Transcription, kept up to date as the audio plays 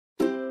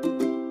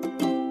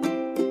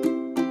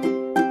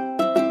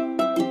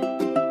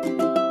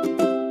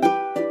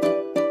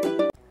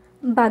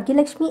Bhagya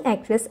Lakshmi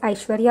actress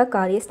Aishwarya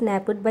Khare,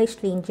 snapped by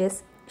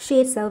strangers,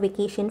 shares her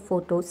vacation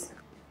photos.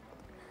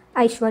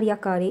 Aishwarya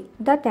Khare,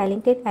 the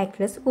talented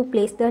actress who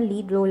plays the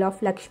lead role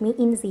of Lakshmi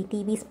in Zee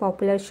TV's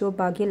popular show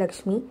Bhagya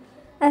Lakshmi,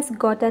 has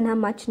gotten a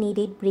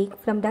much-needed break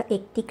from the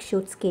hectic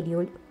shoot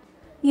schedule.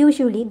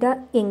 Usually,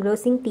 the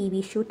engrossing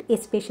TV shoot,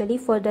 especially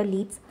for the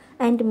leads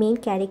and main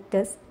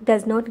characters,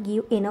 does not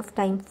give enough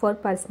time for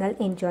personal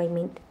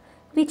enjoyment,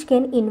 which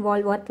can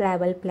involve a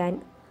travel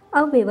plan.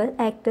 However,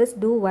 actors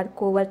do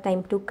work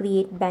overtime to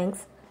create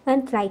banks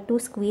and try to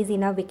squeeze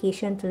in a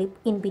vacation trip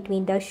in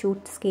between the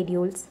shoot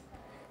schedules.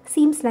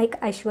 Seems like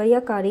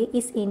Aishwarya Khare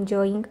is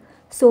enjoying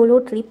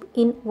solo trip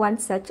in one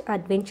such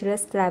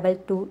adventurous travel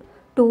tour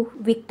to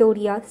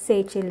Victoria,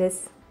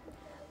 Seychelles.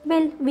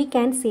 Well, we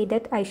can say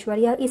that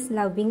Aishwarya is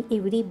loving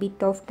every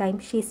bit of time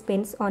she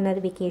spends on her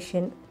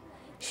vacation.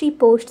 She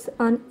posts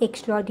an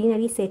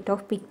extraordinary set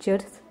of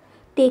pictures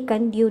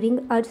taken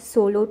during her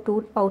solo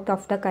tour out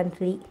of the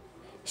country.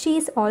 She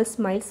is all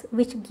smiles,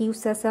 which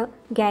gives us a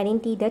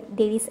guarantee that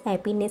there is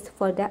happiness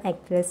for the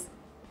actress.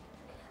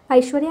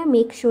 Aishwarya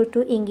makes sure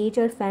to engage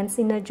her fans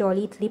in a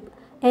jolly trip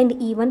and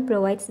even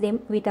provides them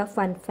with a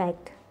fun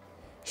fact.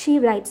 She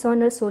writes on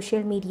her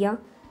social media,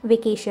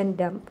 "Vacation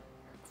dump.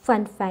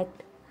 Fun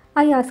fact.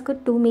 I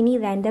asked too many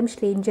random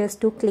strangers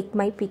to click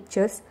my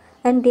pictures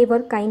and they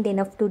were kind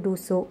enough to do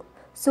so.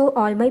 So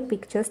all my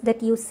pictures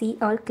that you see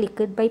are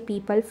clicked by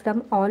people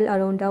from all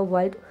around the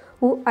world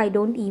who I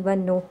don't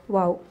even know.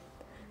 Wow."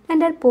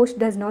 And her post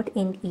does not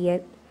end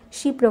here.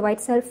 She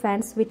provides her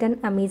fans with an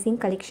amazing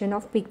collection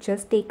of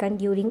pictures taken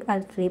during her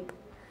trip.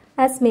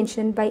 As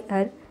mentioned by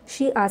her,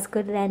 she asked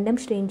random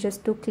strangers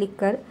to click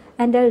her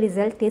and her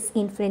result is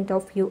in front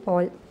of you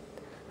all.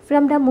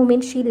 From the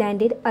moment she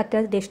landed at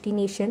her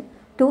destination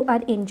to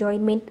her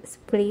enjoyment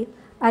spree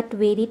at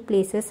varied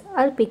places,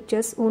 her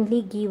pictures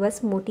only give us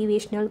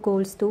motivational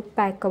goals to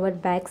pack our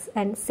bags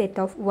and set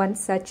off one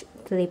such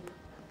trip.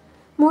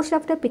 Most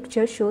of the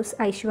picture shows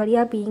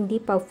Aishwarya being the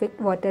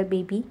perfect water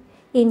baby,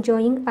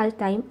 enjoying her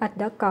time at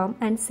the calm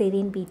and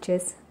serene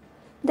beaches.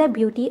 The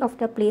beauty of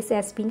the place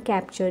has been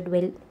captured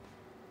well.